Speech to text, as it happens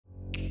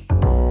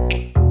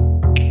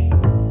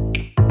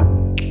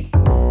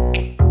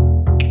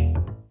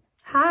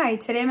Hi,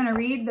 today I'm going to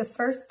read The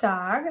First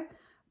Dog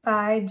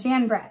by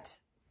Jan Brett.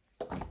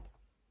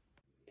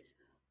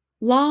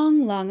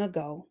 Long, long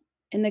ago,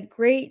 in the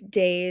great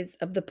days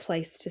of the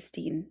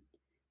Pleistocene,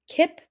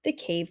 Kip the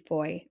cave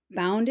boy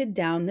bounded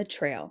down the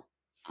trail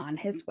on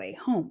his way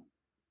home.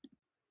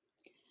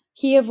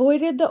 He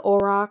avoided the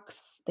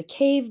aurochs, the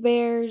cave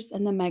bears,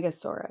 and the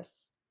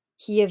megasaurus.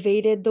 He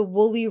evaded the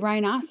woolly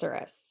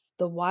rhinoceros,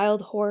 the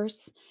wild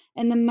horse,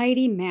 and the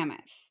mighty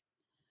mammoth.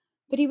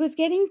 But he was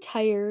getting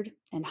tired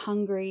and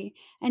hungry,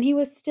 and he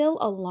was still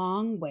a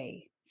long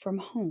way from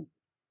home.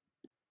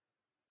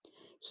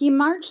 He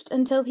marched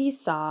until he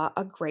saw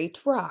a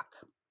great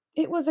rock.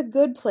 It was a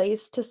good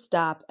place to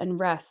stop and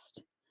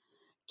rest.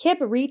 Kip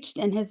reached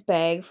in his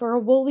bag for a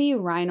woolly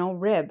rhino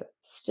rib,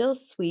 still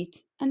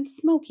sweet and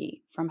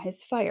smoky from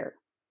his fire.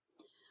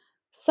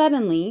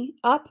 Suddenly,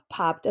 up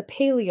popped a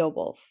paleo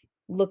wolf,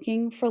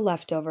 looking for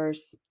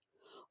leftovers.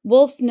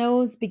 Wolf's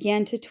nose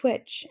began to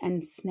twitch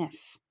and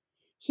sniff.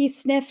 He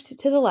sniffed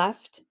to the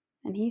left,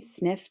 and he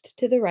sniffed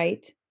to the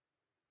right.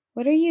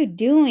 "What are you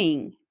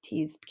doing?"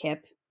 teased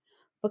Kip.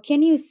 "What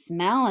can you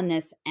smell in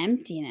this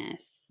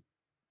emptiness?"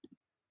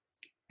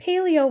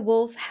 Paleo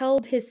Wolf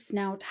held his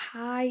snout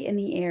high in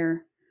the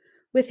air.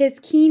 With his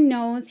keen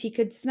nose, he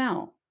could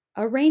smell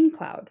a rain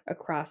cloud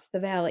across the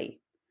valley,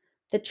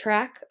 the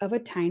track of a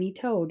tiny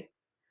toad,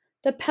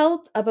 the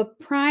pelt of a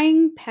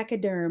prying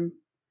pachyderm.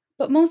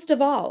 But most of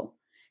all,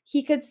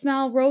 he could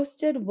smell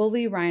roasted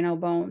woolly rhino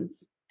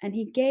bones, and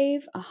he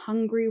gave a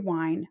hungry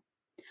whine.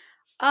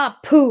 "Ah,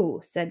 pooh,"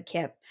 said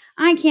Kip.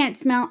 "I can't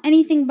smell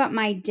anything but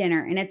my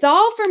dinner, and it's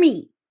all for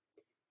me."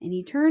 And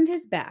he turned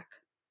his back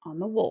on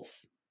the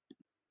wolf.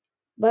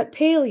 But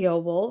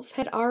Paleo Wolf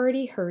had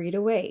already hurried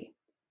away,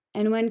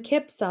 and when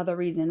Kip saw the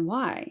reason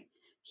why,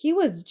 he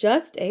was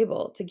just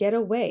able to get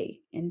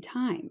away in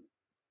time.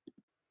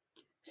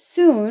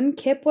 Soon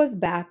Kip was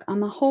back on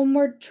the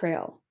homeward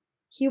trail.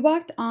 He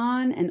walked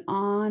on and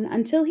on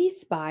until he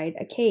spied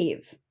a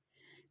cave.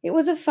 It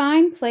was a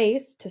fine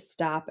place to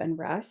stop and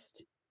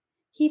rest.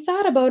 He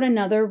thought about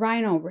another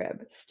rhino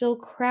rib, still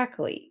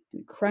crackly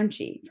and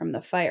crunchy from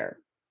the fire.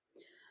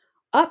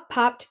 Up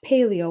popped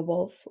Paleo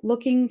Wolf,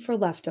 looking for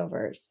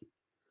leftovers.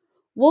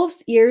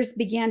 Wolf's ears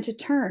began to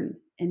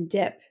turn and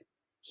dip.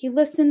 He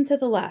listened to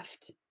the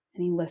left,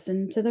 and he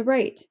listened to the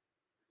right.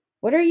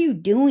 "What are you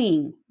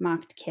doing?"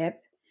 mocked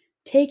Kip,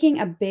 taking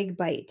a big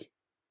bite.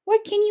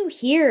 "What can you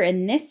hear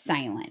in this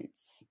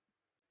silence?"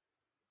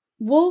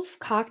 Wolf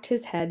cocked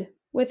his head.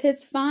 With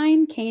his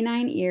fine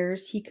canine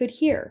ears, he could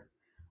hear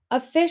a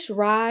fish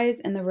rise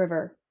in the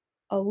river,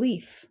 a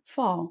leaf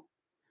fall,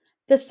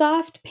 the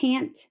soft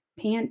pant,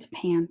 pant,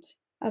 pant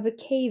of a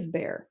cave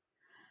bear.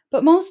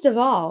 But most of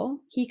all,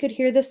 he could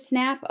hear the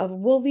snap of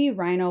woolly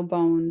rhino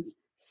bones,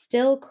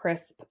 still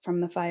crisp from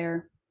the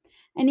fire.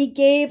 And he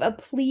gave a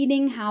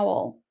pleading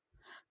howl.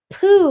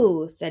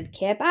 "Pooh," said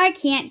Kip. "I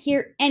can't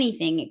hear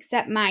anything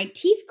except my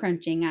teeth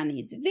crunching on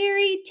these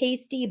very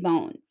tasty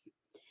bones."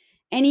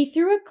 And he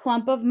threw a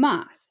clump of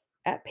moss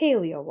at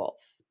Paleo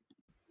Wolf.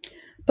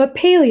 But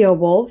Paleo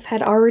Wolf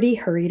had already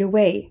hurried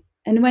away,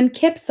 and when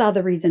Kip saw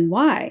the reason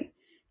why,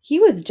 he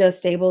was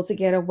just able to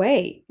get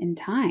away in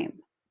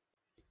time.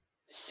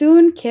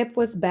 Soon Kip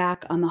was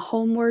back on the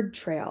homeward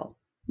trail,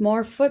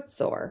 more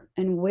footsore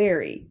and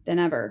weary than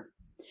ever.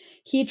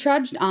 He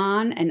trudged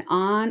on and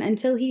on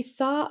until he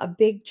saw a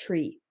big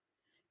tree.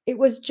 It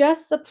was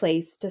just the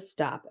place to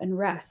stop and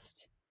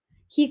rest.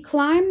 He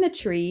climbed the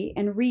tree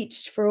and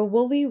reached for a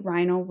woolly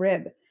rhino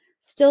rib,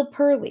 still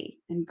pearly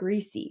and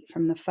greasy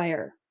from the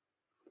fire.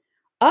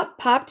 Up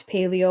popped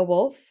Paleo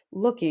Wolf,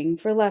 looking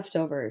for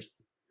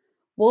leftovers.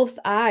 Wolf's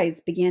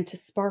eyes began to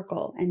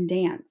sparkle and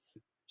dance.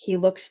 He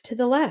looked to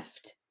the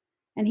left,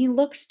 and he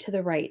looked to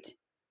the right.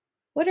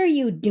 "What are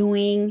you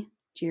doing?"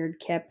 jeered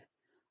Kip.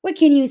 "What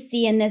can you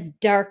see in this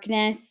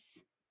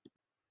darkness?"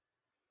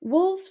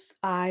 Wolf's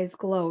eyes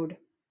glowed.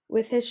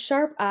 With his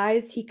sharp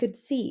eyes he could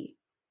see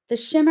the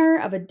shimmer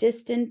of a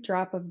distant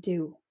drop of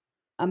dew,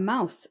 a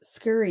mouse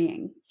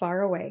scurrying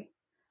far away,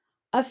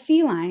 a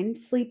feline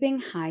sleeping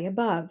high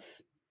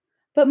above.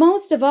 But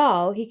most of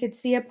all, he could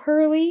see a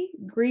pearly,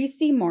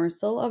 greasy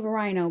morsel of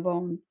rhino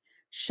bone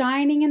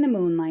shining in the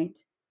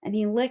moonlight, and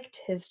he licked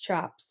his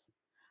chops.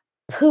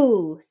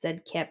 "Pooh,"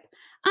 said Kip.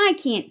 "I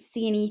can't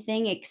see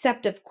anything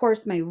except, of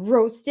course, my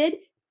roasted,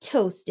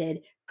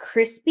 toasted,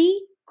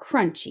 crispy,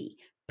 crunchy,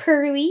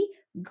 pearly,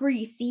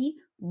 greasy,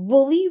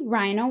 woolly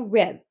rhino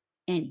rib.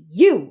 And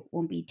you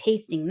won't be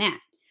tasting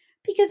that,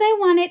 because I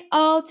want it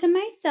all to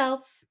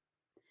myself."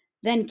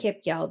 Then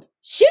Kip yelled,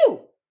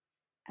 "Shoo!"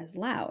 as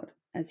loud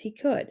as he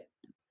could.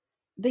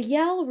 The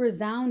yell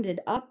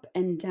resounded up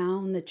and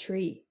down the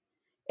tree.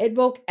 It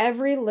woke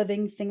every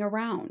living thing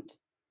around.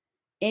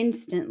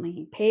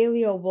 Instantly,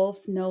 Paleo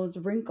Wolf's nose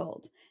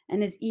wrinkled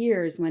and his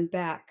ears went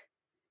back.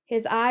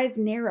 His eyes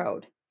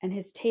narrowed and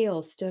his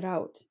tail stood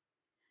out.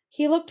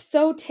 He looked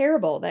so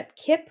terrible that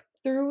Kip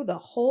threw the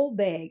whole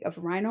bag of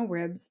rhino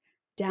ribs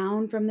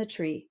down from the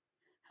tree.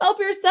 "Help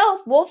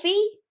yourself,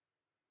 Wolfie!"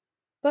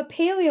 But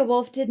Paleo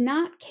Wolf did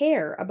not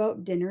care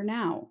about dinner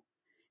now.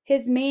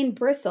 His mane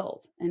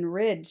bristled and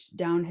ridged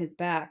down his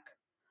back.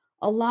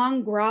 A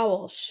long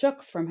growl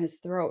shook from his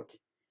throat.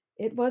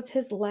 It was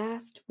his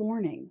last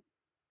warning.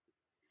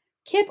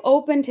 Kip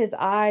opened his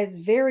eyes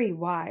very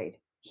wide.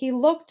 He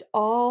looked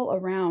all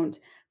around,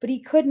 but he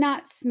could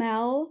not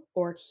smell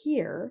or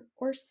hear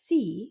or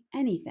see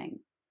anything.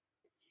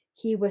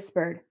 He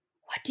whispered,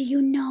 "What do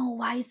you know,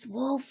 wise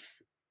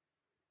wolf?"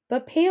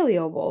 But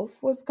Paleo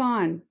Wolf was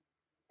gone.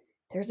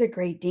 "There's a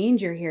great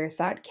danger here,"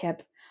 thought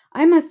Kip.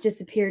 "I must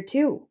disappear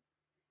too."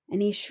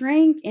 And he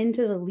shrank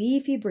into the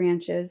leafy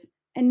branches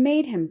and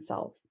made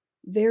himself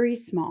very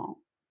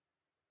small.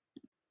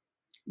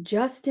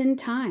 Just in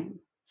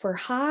time, for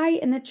high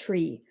in the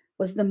tree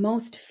was the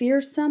most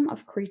fearsome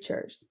of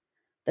creatures,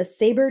 the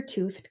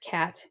saber-toothed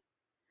cat.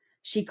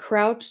 She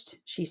crouched,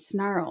 she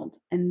snarled,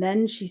 and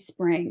then she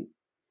sprang.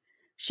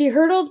 She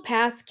hurtled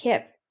past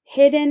Kip,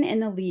 hidden in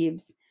the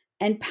leaves,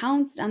 and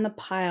pounced on the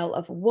pile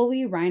of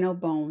woolly rhino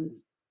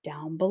bones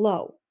down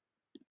below.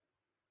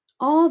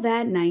 All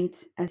that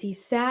night, as he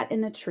sat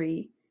in the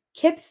tree,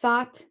 Kip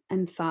thought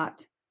and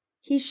thought.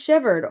 He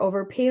shivered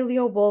over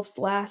Paleo Wolf's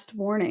last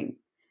warning.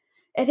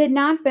 It had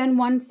not been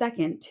 1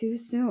 second too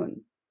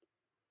soon.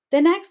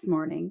 The next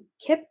morning,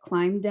 Kip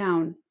climbed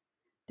down.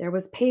 There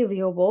was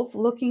Paleo Wolf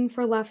looking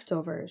for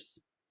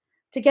leftovers.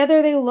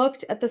 Together they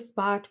looked at the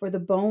spot where the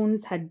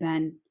bones had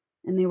been,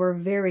 and they were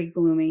very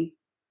gloomy.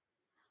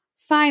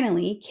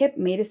 Finally, Kip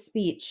made a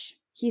speech.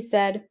 He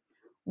said,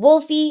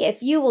 "Wolfie,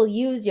 if you will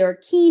use your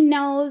keen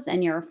nose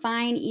and your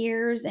fine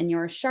ears and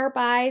your sharp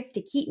eyes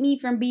to keep me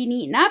from being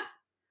eaten up,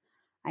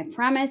 I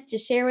promise to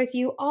share with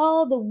you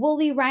all the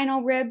woolly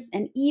rhino ribs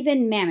and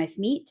even mammoth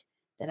meat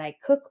that I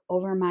cook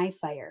over my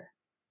fire."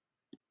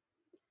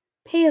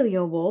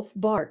 Paleo Wolf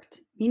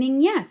barked,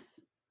 meaning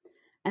yes,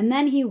 and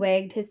then he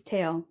wagged his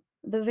tail,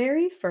 the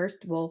very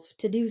first wolf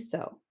to do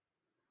so.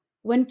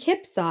 When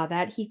Kip saw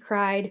that, he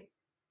cried, "And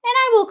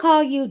I will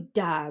call you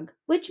Dog,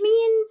 which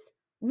means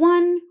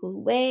one who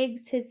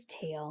wags his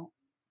tail."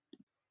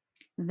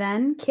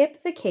 Then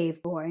Kip the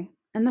cave boy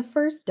and the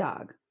first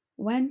dog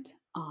went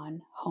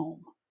on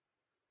home.